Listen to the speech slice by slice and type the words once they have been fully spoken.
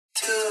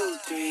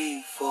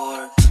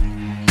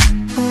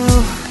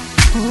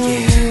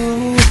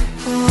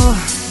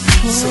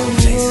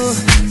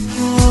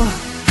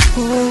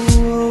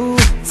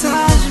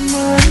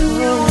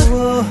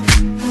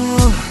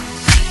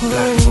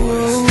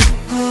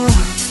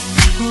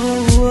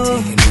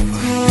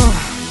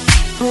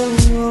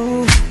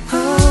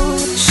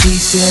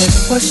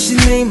What's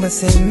your name? I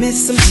said,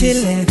 Miss, I'm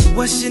chillin'.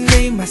 What's your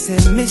name? I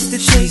said, Mr.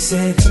 She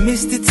said,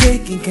 Mr.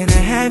 Taking, can I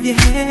have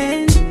your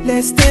hand?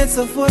 Let's dance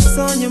off what's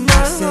on your mind.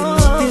 I said,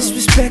 no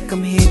disrespect,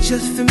 I'm here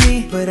just for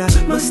me, but I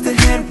must have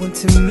had one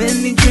too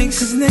many drinks.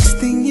 Cause next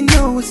thing you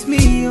know, it's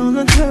me on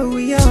her.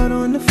 We out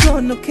on the floor,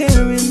 no care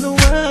in the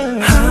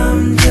world.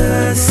 I'm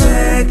just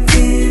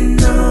acting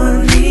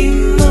on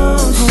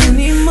emotion.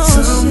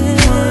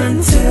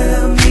 Someone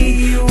tell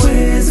me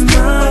where's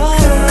my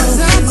girl?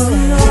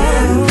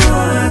 And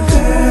my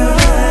girl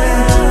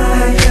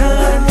I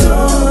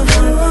adore.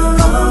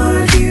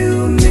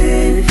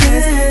 Argument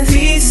has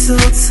me so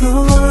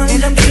torn,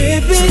 and I'm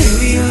tripping.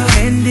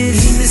 And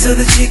this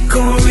other chick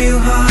going real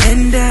hard,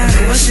 and I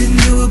know I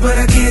shouldn't do it, but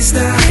I can't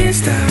stop.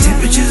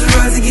 Temperatures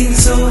rising, getting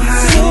so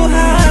high.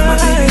 My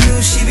baby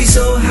knew she be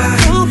so high.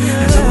 I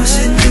know I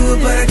shouldn't do it,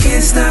 but I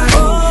can't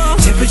stop.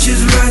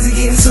 Temperatures rising,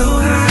 getting so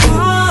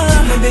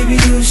high. My baby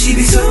knew she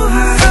be so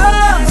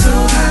high. So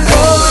high.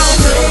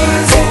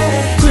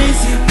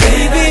 Crazy,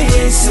 baby.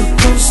 I ain't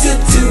supposed to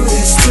do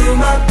this to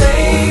my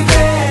baby.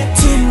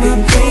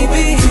 And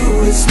baby,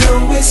 you is no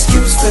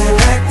excuse for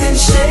acting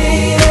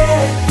shady.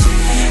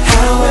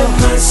 How am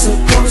I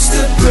supposed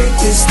to break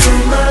this to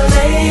my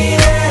lady?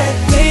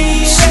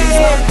 She's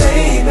my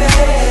baby.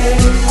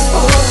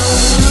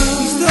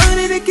 We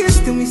started to kiss,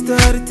 then we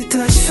started to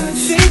touch.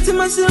 Think to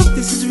myself,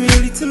 this is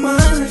really too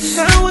much.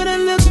 How would I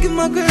look if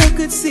my girl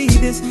could see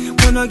this?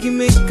 One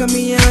argument got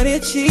me out here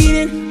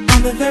cheating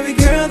on the very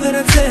girl that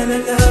I tell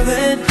her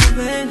loving.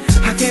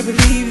 I can't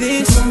believe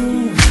this.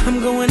 I'm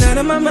going out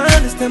of my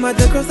mind. This time I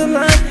done crossed the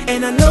line,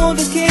 and I know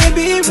this can't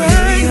be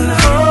right.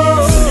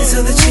 This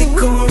other chick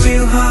going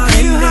real hard.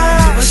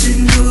 I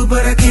shouldn't do it,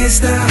 but I can't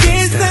stop.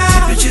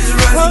 Temperatures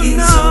rising,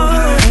 getting so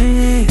high.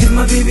 If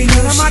my baby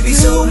knows she be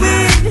so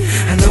high,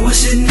 I know I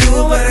shouldn't do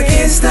it, but I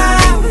can't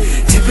stop.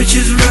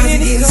 Temperatures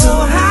rising, getting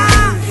so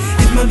high.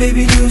 If my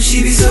baby knew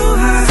she be so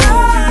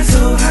high,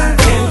 so high.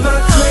 Am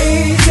I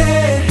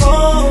crazy?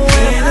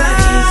 When I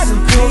ain't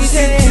supposed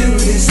to do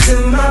this to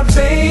my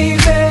baby.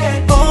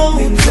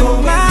 Been going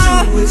through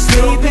it's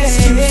no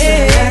excuse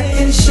for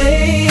acting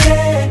shady.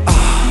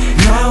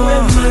 How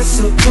am I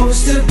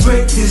supposed to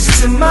break this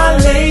to my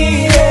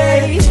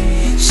lady?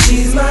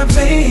 She's my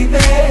baby.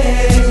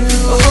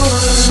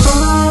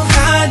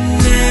 I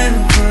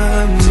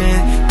never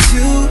meant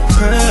to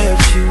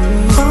hurt you.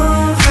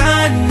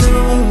 I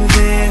know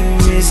there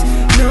is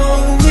no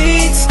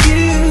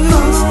excuse.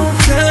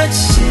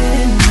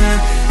 Touching her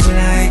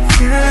like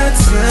I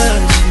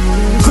touch you.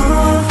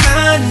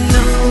 I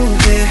know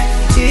there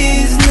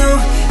is no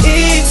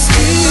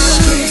excuse.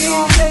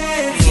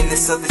 Me and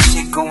this other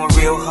chick going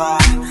real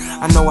hard.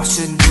 I know I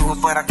shouldn't do it,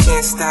 but I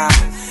can't stop.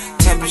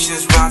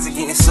 Temperatures rising,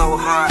 getting so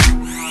hot.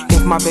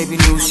 If my baby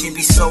knew she'd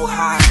be so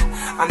hot.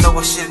 I know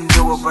I shouldn't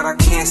do it, but I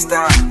can't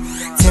stop.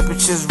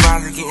 Temperatures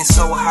rising, getting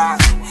so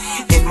hot.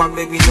 If my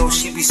baby knew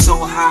she'd be so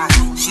hot,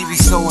 she'd be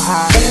so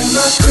hot. Am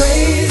I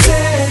crazy?